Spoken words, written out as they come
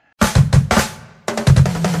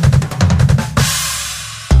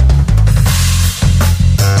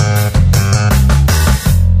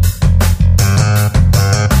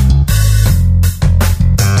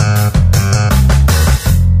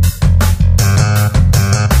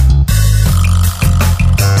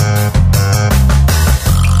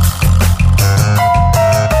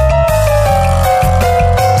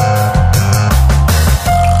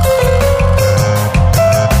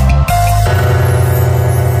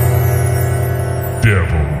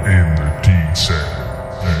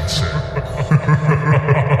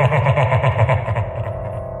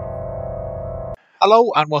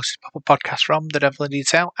Hello and welcome to the Pop Up podcast from The Devil in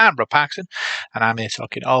Detail. I'm Rob Parkinson and I'm here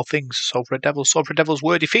talking all things Salford Devils. Salford Devils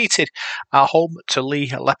were defeated at home to Leigh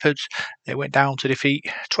Leopards. They went down to defeat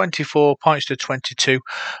 24 points to 22.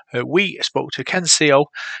 We spoke to Ken Sio,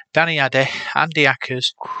 Addy, Andy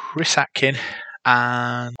Ackers, Chris Atkin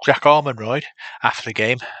and Jack Ormondroyd after the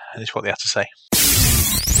game, and this is what they had to say.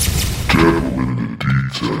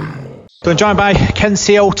 So I'm joined by Ken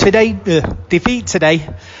Sio today. Defeat today.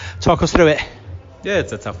 Talk us through it. Yeah,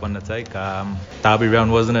 it's a tough one to take. Derby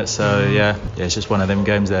round, wasn't it? So yeah, it's just one of them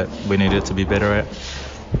games that we needed to be better at.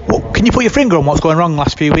 Well, can you put your finger on what's going wrong the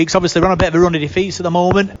last few weeks? Obviously, we're on a bit of a run of defeats at the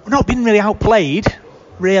moment. We're not been really outplayed,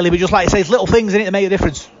 really, but just like you say, it's little things in it that make a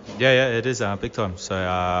difference. Yeah, it is big time. So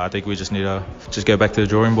I think we just need to just go back to the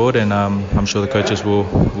drawing board, and I'm sure the coaches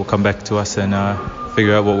will come back to us and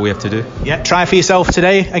figure out what we have to do. Yeah, try for yourself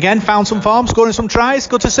today. Again, found some form, scoring some tries.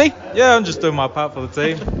 Good to see. Yeah, I'm just doing my part for the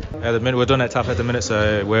team. At the minute, we're doing it tough at the minute,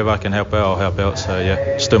 so wherever I can help out, I'll help out. So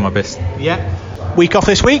yeah, just doing my best. Yeah. Week off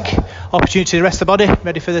this week. Opportunity to rest the body.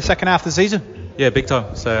 Ready for the second half of the season. Yeah, big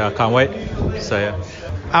time. So I can't wait. So yeah.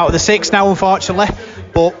 Out of the 6 now, unfortunately,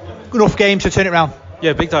 but enough games to turn it round.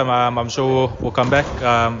 Yeah, big time. I'm sure we'll come back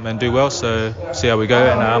and do well. So see how we go.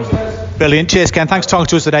 And brilliant. Cheers, Ken. Thanks for talking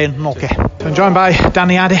to us today. And okay. I'm joined by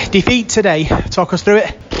Addy. Defeat today. Talk us through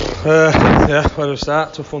it. Yeah, where do we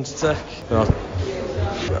start? Tough one to take.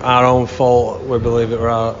 Our own fault. We believe it were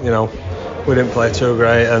our. We didn't play too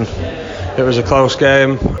great, and it was a close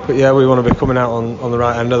game. But yeah, we want to be coming out on the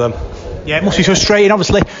right end of them. Yeah, it must be frustrating.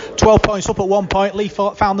 Obviously, 12 points up at one point. Leigh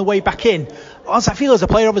found the way back in. How does that feel as a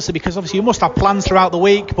player, obviously, because obviously you must have plans throughout the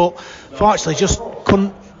week, but fortunately just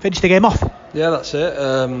couldn't finish the game off. Yeah, that's it.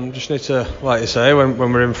 Just need to, like you say, when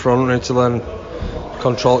we're in front, we need to learn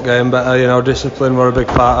control the game better. Discipline were a big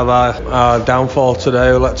part of our downfall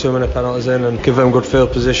today. We let too many penalties in and give them good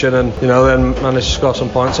field position, and then managed to score some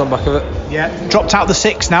points on back of it. Yeah, dropped out the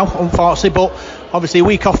 6 now, unfortunately, but obviously a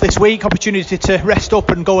week off this week, opportunity to rest up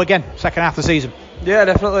and go again second half of the season. Yeah,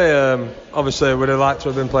 definitely. Obviously we'd have liked to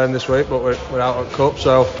have been playing this week, but we're out at Cup,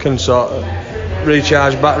 so can sort of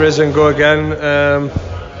recharge batteries and go again.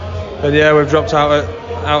 And yeah, we've dropped out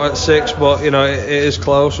at 6, but it is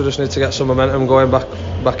close. We just need to get some momentum going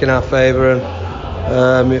back in our favour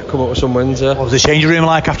and come up with some wins. Yeah. What was the change room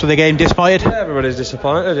like after the game? Disappointed? Yeah, everybody's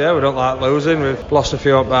disappointed. Yeah, we don't like losing. We've lost a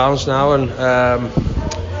few up bounds now, and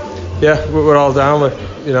yeah, we're all down.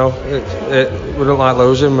 We don't like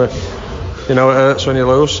losing. It hurts when you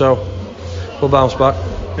lose, so we'll bounce back.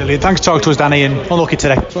 Brilliant. Thanks for talking to us, Danny, and unlucky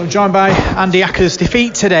today. So I'm joined by Andy Ackers.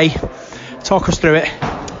 Defeat today. Talk us through it.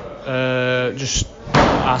 Just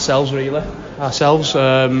ourselves, really.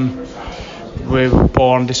 We're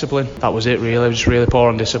poor on discipline. That was it, really. We're just really poor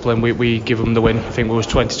on discipline. We give them the win. I think we was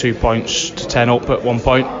 22 points to 10 up at one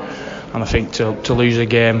point, and I think to lose a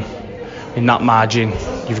game in that margin,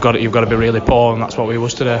 you've got to be really poor, and that's what we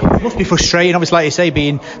was today. It must be frustrating, obviously, like you say,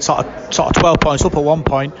 being sort of 12 points up at one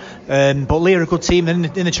point. But Leigh are a good team in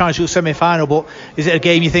the Challenge Cup semi-final. But is it a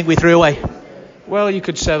game you think we threw away? Well, you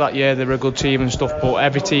could say that, yeah, they're a good team and stuff, but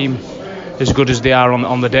every team as good as they are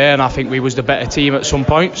on the day, and I think we was the better team at some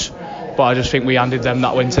points, but I just think we handed them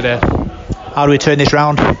that win today. How do we turn this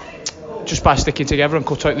round? Just by sticking together and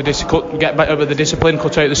get better with the discipline,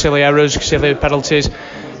 cut out the silly errors, silly penalties.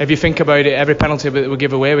 If you think about it, every penalty that we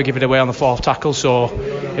give it away on the 4th tackle. So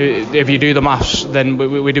if you do the maths, then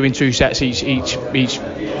we're doing 2 sets each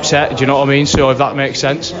set. Do you know what I mean? So if that makes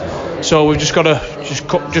sense. So we've just got to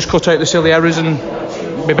just cut out the silly errors and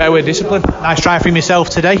be better with discipline. Nice try from yourself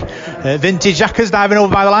today. Vintage Ackers diving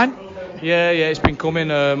over by the line. Yeah, it's been coming.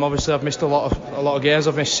 Obviously, I've missed a lot of games.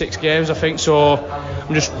 I've missed 6 games, I think. So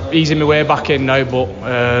I'm just easing my way back in now. But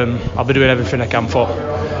I'll be doing everything I can for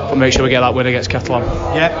make sure we get that win against Catalan.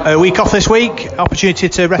 Yeah, a week off this week. Opportunity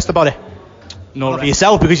to rest the body. No rest for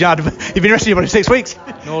yourself, because you've been resting your body 6 weeks.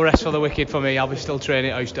 No rest for the wicked for me. I'll be still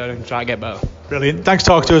training at house down and trying to get better. Brilliant. Thanks for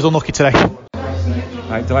talking to us. Unlucky today.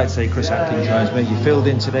 I'd like to say Chris Atkin joins me. You filled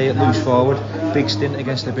in today at loose forward. Big stint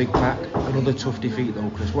against a big pack. Another tough defeat though,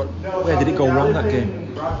 Chris. Where did it go wrong that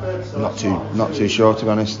game? Not too sure, to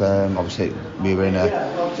be honest. Obviously we were in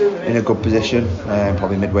a good position,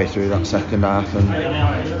 probably midway through that second half, and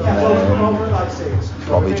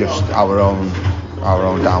probably just our own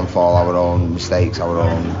downfall, our own mistakes, our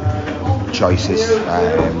own choices.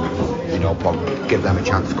 Probably give them a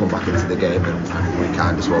chance to come back into the game, and we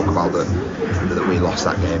kind of spoke about that we lost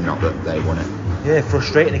that game, not that they won it. Yeah,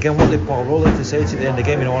 frustrating again. What did Paul Rowland to say to the end of the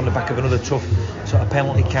game? On the back of another tough sort of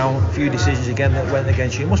penalty count, a few decisions again that went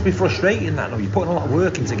against you. It must be frustrating that. You're putting a lot of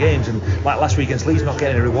work into games, and like last week against Leeds, not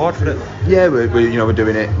getting a reward for it. Yeah, we're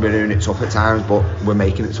doing it tough at times, but we're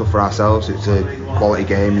making it tough for ourselves. It's a quality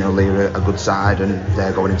game. Leigh are a good side, and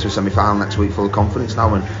they're going into a semi-final next week full of confidence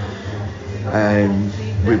now, and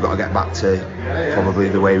we've got to get back to probably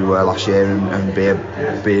the way we were last year and be a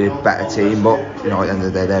better team. But at the end of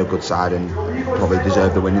the day, they're a good side and probably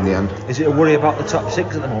deserve the win in the end. Is it a worry about the top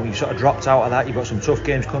six at the moment? You've sort of dropped out of that. You've got some tough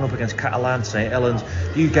games coming up against Catalan, St Helens.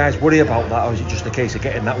 Do you guys worry about that, or is it just a case of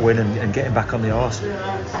getting that win and getting back on the horse?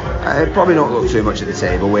 Probably not look too much at the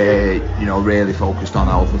table. We're really focused on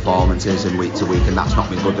our performances and week to week, and that's not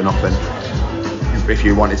been good enough. And if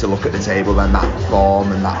you wanted to look at the table, then that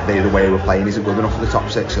form and the way we're playing isn't good enough for the top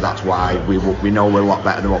six. So that's why we know we're a lot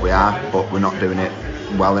better than what we are, but we're not doing it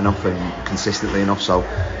well enough and consistently enough. So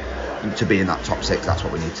to be in that top six, that's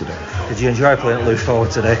what we need to do. Did you enjoy playing at loose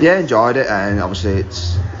forward today? Yeah, enjoyed it, and obviously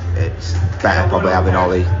it's better probably having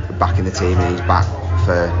Ollie back in the team, and he's back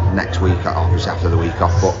for next week, obviously after the week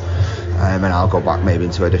off. But and I'll go back maybe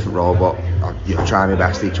into a different role, but I try my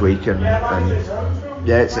best each week, and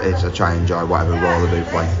yeah, I try and enjoy whatever role I do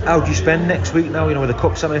play. How do you spend next week now? With the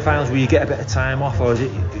cup semi-finals, will you get a bit of time off, or will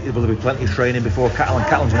there be plenty of training before Catalan?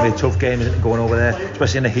 Catalan's going to be a tough game, isn't it, going over there,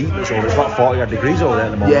 especially in the heat that's over. It's about 40 degrees over there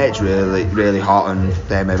at the moment. Yeah, it's really, really hot, and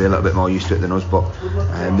they're maybe a little bit more used to it than us. But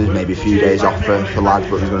there's maybe a few days off for lads,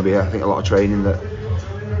 but there's going to be, I think, a lot of training that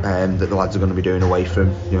the lads are going to be doing away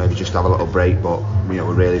from. Maybe just have a little break, but we're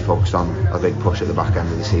really focused on a big push at the back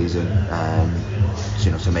end of the season.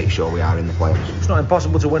 To make sure we are in the playoffs. It's not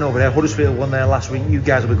impossible to win over there. Huddersfield won there last week. You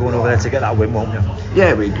guys will be going over there to get that win, won't you?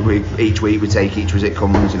 Yeah, we each week we take each as it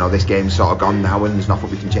comes. This game's sort of gone now, and there's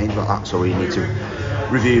nothing we can change about that. So we need to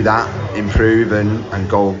review that, improve, and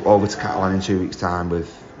go over to Catalan in 2 weeks' time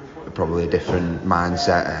with probably a different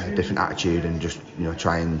mindset, a different attitude, and just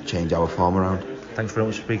try and change our form around. Thanks very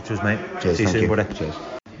much for speaking to us, mate. Cheers, see you soon, buddy. Cheers.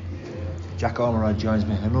 Jack Ormondroyd joins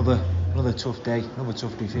me. Another tough day, another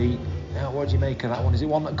tough defeat. Now, what do you make of that one? Is it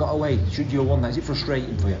one that got away? Should you have won that? Is it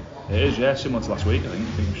frustrating for you? It is, yeah, similar to last week. I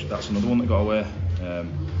think that's another one that got away. I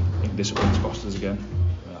think discipline's cost us again.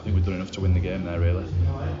 I think we've done enough to win the game there, really.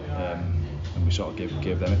 And we sort of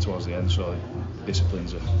gave them it towards the end, so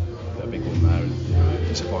discipline's a big one there, and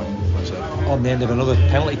disappointing, I'd say. On the end of another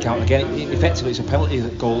penalty count again, effectively it's a penalty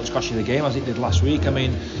goal that's cost you the game, as it did last week. I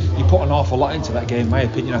mean, you put an awful lot into that game, in my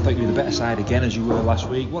opinion. I thought you were the better side again, as you were last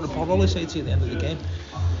week. What did Paul Ollie say to you at the end of the game?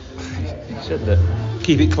 He said that...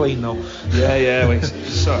 Keep it clean, though. Yeah, well, he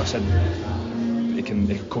sort of said he can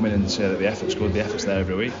come in and say that the effort's good, the effort's there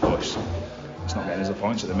every week, but it's not getting us the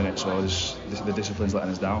points at the minute, so the discipline's letting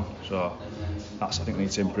us down. So I think we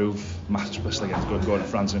need to improve massively, especially against going to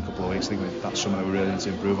France in a couple of weeks. I think that's something that we really need to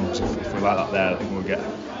improve on, because if we like that there, I think we'll get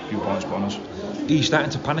a few points put on us. Are you starting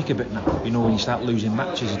to panic a bit now? When you start losing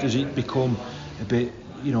matches, does it become a bit,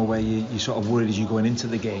 where you're sort of worried as you're going into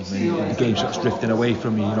the game, and the game starts drifting away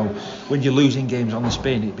from you? When you're losing games on the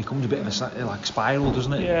spin, it becomes a bit of a spiral,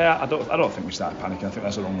 doesn't it? Yeah, I don't think we start panicking. I think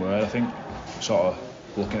that's the wrong word. I think sort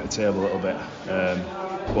of looking at the table a little bit.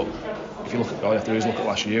 But if you look at all you have to do is look at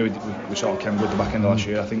last year. We sort of came good at the back end of last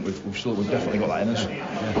year. I think we've definitely got that in us.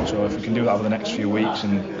 Yeah. So if we can do that over the next few weeks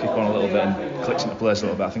and kick on a little bit and clicks into place a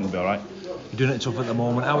little bit, I think we'll be all right. You're doing it tough at the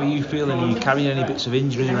moment. How are you feeling? Are you carrying any bits of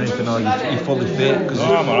injury or anything, or are you fully fit? Because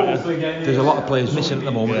I'm all right, there's a lot of players missing at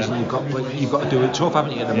the moment, isn't there? You've got to do it tough,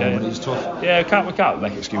 haven't you, at the moment? It's tough. Yeah, we can't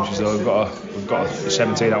make excuses though. We've got a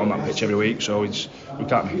 17 out on that pitch every week, so we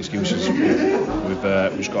can't make excuses. We've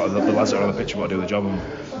just got the lads that are on the pitch have got to do the job, and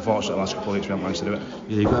unfortunately the last couple of weeks we haven't managed to do it.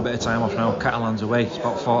 Yeah, you've got a bit of time off now. Catalan's away. It's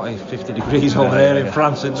about 40-50 degrees over there in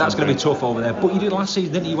France, and that's going to be tough over there. But you did last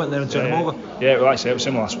season, didn't you? You went there and turned them over. Yeah, like I say, it was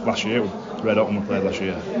similar last year. Red Hot when we played last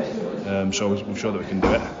year, so we're sure that we can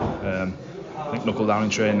do it. I think knuckle down in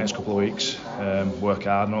training next couple of weeks, work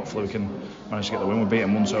hard, and hopefully we can manage to get the win. We've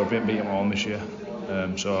beaten one, so we've beaten all this year,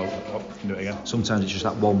 so I hope we can do it again. Sometimes it's just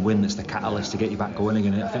that one win that's the catalyst to get you back going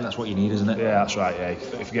again. I think that's what you need, isn't it? Yeah, that's right. Yeah,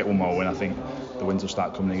 if you get one more win, I think the wins will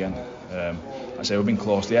start coming again. I say we've been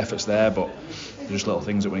close, the effort's there, but there's just little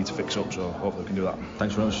things that we need to fix up, so hopefully we can do that.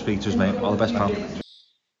 Thanks very much for speaking to us, mate. All the best, pal.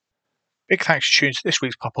 Big thanks for tuning to this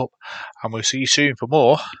week's pop-up, and we'll see you soon for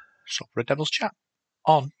more Salford Devils chat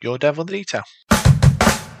on Your Devil in the Detail.